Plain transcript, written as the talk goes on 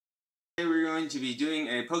Today we're going to be doing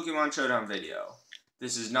a Pokemon Showdown video.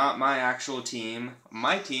 This is not my actual team.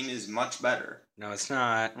 My team is much better. No, it's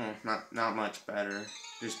not. Not much better.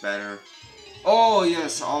 Just better. Oh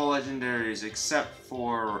yes, all legendaries except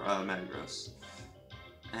for Metagross.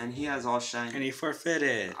 And he has all shiny. And he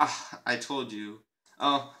forfeited. I told you.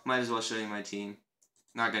 Oh, might as well show you my team.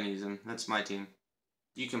 Not gonna use him. That's my team.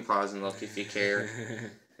 You can pause and look if you care.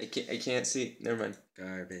 I can't see. Never mind.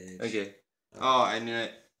 Garbage. Okay. Oh, I knew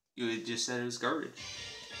it. You just said it was garbage.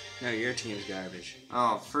 No, your team's garbage.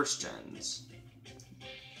 Oh, first gens.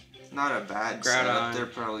 Not a bad setup. They're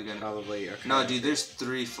probably gonna. Probably. No, dude, there's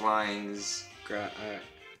 3 flyings.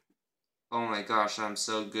 Oh my gosh, I'm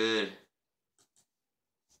so good.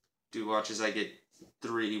 Dude, watch as I get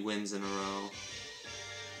 3 wins in a row.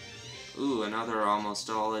 Ooh, another almost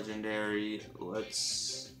all legendary.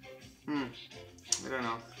 Let's. I don't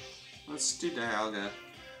know. Let's do Dialga.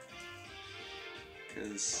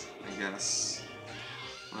 Because, I guess.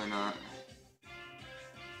 Why not?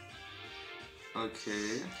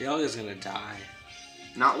 Okay. Dialga's gonna die.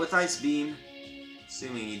 Not with Ice Beam.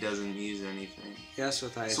 Assuming he doesn't use anything. Yes,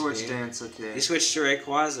 with Ice Beam. Swords Dance, okay. You switch to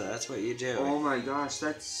Rayquaza, that's what you do. Oh my gosh,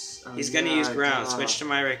 that's... He's gonna use Ground. Switch to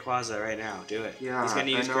my Rayquaza right now. Do it. Yeah, he's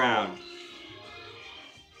gonna use Ground.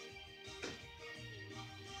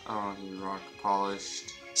 Oh, he's rock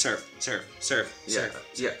polished. Surf.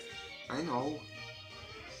 Yeah, I know.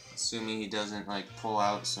 Assuming he doesn't, like, pull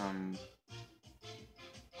out some...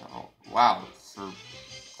 Oh, wow.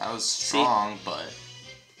 That was strong, but...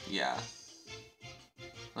 Yeah.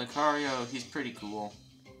 Lucario, he's pretty cool.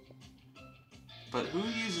 But who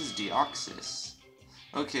uses Deoxys?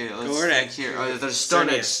 Okay, let's think here. Oh, there's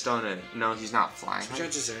Stunted. No, he's not flying. Switch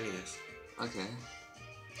out to Xerneas. Okay.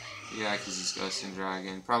 Yeah, because he's Ghosting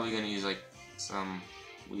Dragon. Probably gonna use, like, some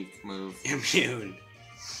weak move. Immune.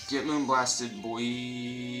 Get Moonblasted, boy.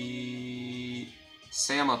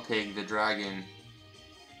 Samapig, the dragon.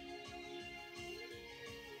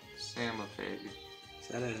 Samapig. Is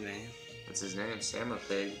that his name? That's his name,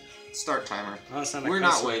 Samapig. Start timer. Oh, it's not We're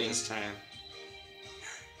not waiting this time.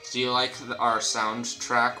 Do you like our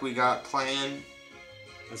soundtrack we got playing?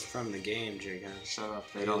 That's from the game, Jacob. Shut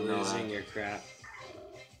up, they don't know that. Losing your crap.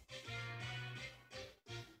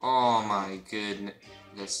 Oh my goodness.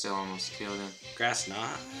 That still almost killed him. Grass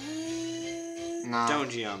not? Nah. Don't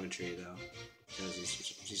geometry though. Because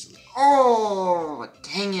he's oh,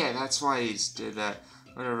 dang it. That's why he did that.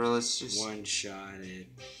 Whatever, let's just... one-shotted.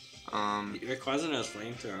 Rayquaza knows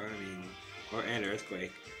Flamethrower, and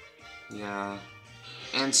Earthquake. Yeah.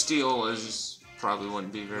 And Steel is probably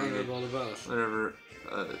wouldn't be very good. Vulnerable to both. Whatever.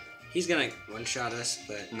 He's gonna one-shot us,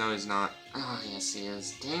 but... No, he's not. Oh, yes, he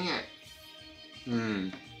is. Dang it.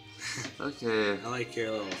 Okay. I like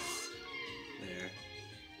your little... there.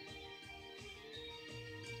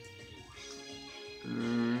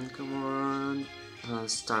 Come on. Oh,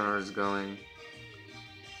 this timer is going.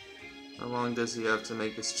 How long does he have to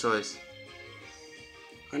make his choice?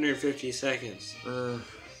 150 seconds.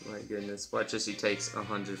 My goodness. Watch as he takes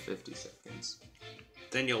 150 seconds.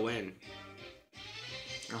 Then you'll win.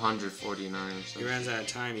 149 or something. He runs out of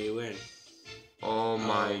time, you win. Oh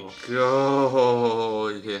my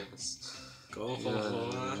god, yes. Go.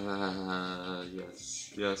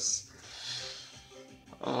 Yes.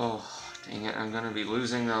 Oh, dang it. I'm gonna be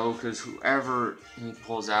losing though, because whoever he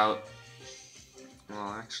pulls out...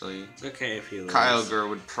 Well, actually... It's okay if you lose. Kyogre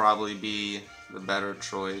would probably be the better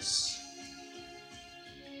choice.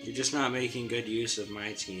 You're just not making good use of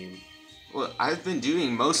my team. Well, I've been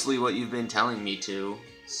doing mostly what you've been telling me to,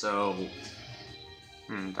 so...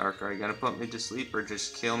 Dark, are you gonna put me to sleep or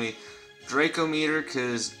just kill me? Draco Meter,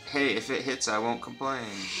 cause, hey, if it hits, I won't complain.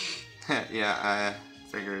 Yeah, I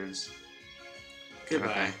figured. Goodbye.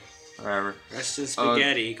 Okay. Whatever. Rest in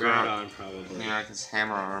spaghetti, Groudon probably. Yeah, cause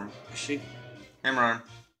Hammer Arm. Hammer Arm.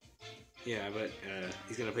 Yeah, but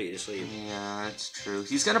he's gonna put you to sleep. Yeah, that's true.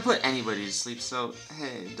 He's gonna put anybody to sleep, so,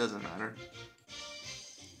 hey, it doesn't matter.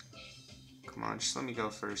 Come on, just let me go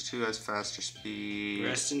first. Who has faster speed?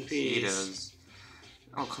 Rest in peace. He does.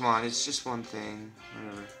 Oh, come on, it's just one thing.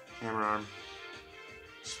 Whatever. Hammer Arm.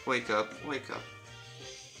 Just wake up. Wake up.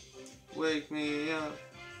 Wake me up.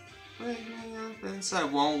 Wake me up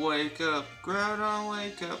inside. Won't wake up. Groudon,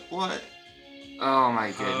 wake up. What? Oh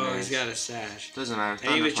my goodness. Oh, he's got a sash. Doesn't matter.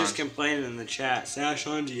 And he was just complaining in the chat. Sash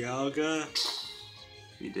on Dialga.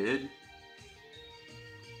 He did?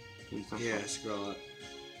 Yeah, scroll up.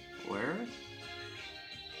 Where?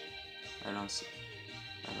 I don't see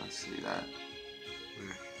that.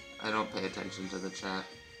 I don't pay attention to the chat.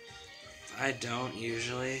 I don't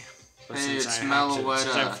usually. But Hey, since it's Meloetta.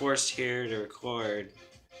 Since I'm forced here to record,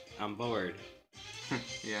 I'm bored.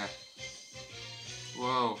 Yeah.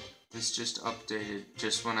 Whoa, this just updated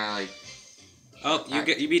just when I like. Oh,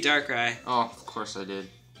 you beat Darkrai. Oh, of course I did.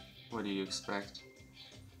 What do you expect?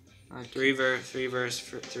 3 verse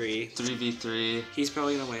 3. 3v3. He's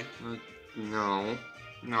probably gonna win. No,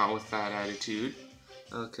 not with that attitude.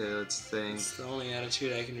 Okay, let's think. It's the only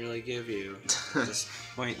attitude I can really give you at this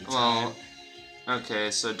point in time. Well, okay,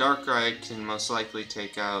 so Darkrai can most likely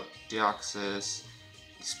take out Deoxys.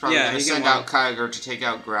 He's probably gonna send out Kyogre to take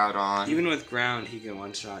out Groudon. Even with ground, he can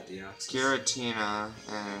one-shot Deoxys. Giratina,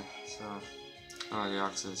 so... Oh,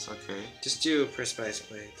 Deoxys, okay. Just do Precise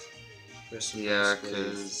Blades. Yeah,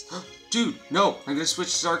 because... Dude, no! I'm gonna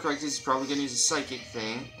switch to Darkrai because he's probably gonna use a Psychic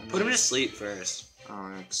thing. Put him to sleep first.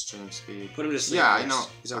 Oh, extreme speed. Put him to sleep Yeah, first. I know.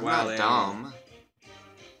 He's a I'm wild not animal. dumb.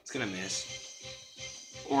 It's gonna miss.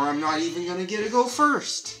 Or I'm not even gonna get to go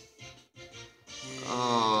first.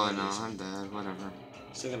 Oh, no, I'm dead. Whatever.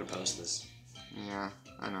 Still gonna post this. Yeah,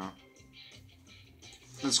 I know.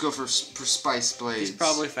 Let's go for Spice Blades. He's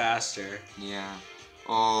probably faster. Yeah.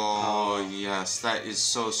 Oh, yes, that is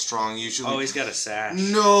so strong. Usually. Oh, he's got a sash.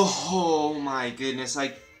 No! Oh my goodness,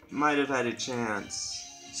 I might have had a chance.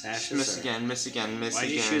 Sash. Miss again, miss again, miss again.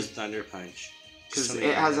 Why'd you choose Thunder Punch? Because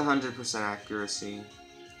it has 100% accuracy.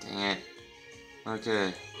 Dang it.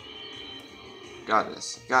 Okay. Got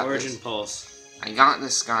this. Got Origin this. Pulse. I got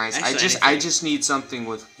this, guys. Actually, I just need something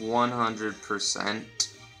with 100%.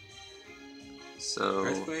 So.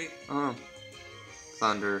 Earthquake? Oh.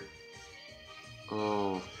 Thunder.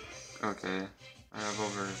 Oh. Okay. I have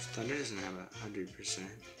over. Thunder doesn't have 100%.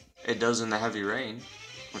 It does in the heavy rain,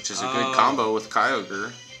 which is a good combo with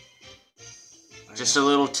Kyogre. Just a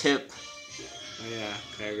little tip. Oh yeah,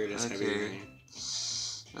 Kyogre does heavy rain.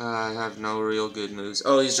 I have no real good moves.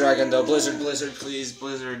 Oh, he's Dragon though. Blizzard, Blizzard, please,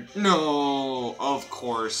 Blizzard. No, of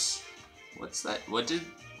course. What's that? What did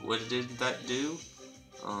that do?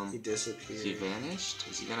 He disappeared. He vanished?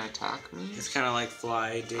 Is he gonna attack me? It's kind of like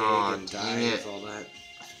fly, dig, and dive, all that.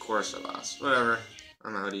 Of course I lost. Whatever.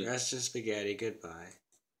 I'm out of here. Rest in spaghetti. Goodbye.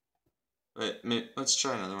 Wait, let's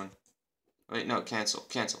try another one. Wait, no, cancel.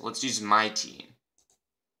 Let's use my team.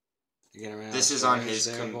 This is on his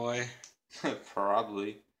boy.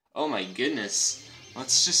 Probably. Oh my goodness.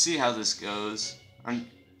 Let's just see how this goes. I'm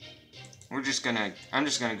just gonna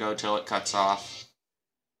go till it cuts off.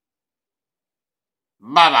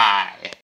 Bye bye.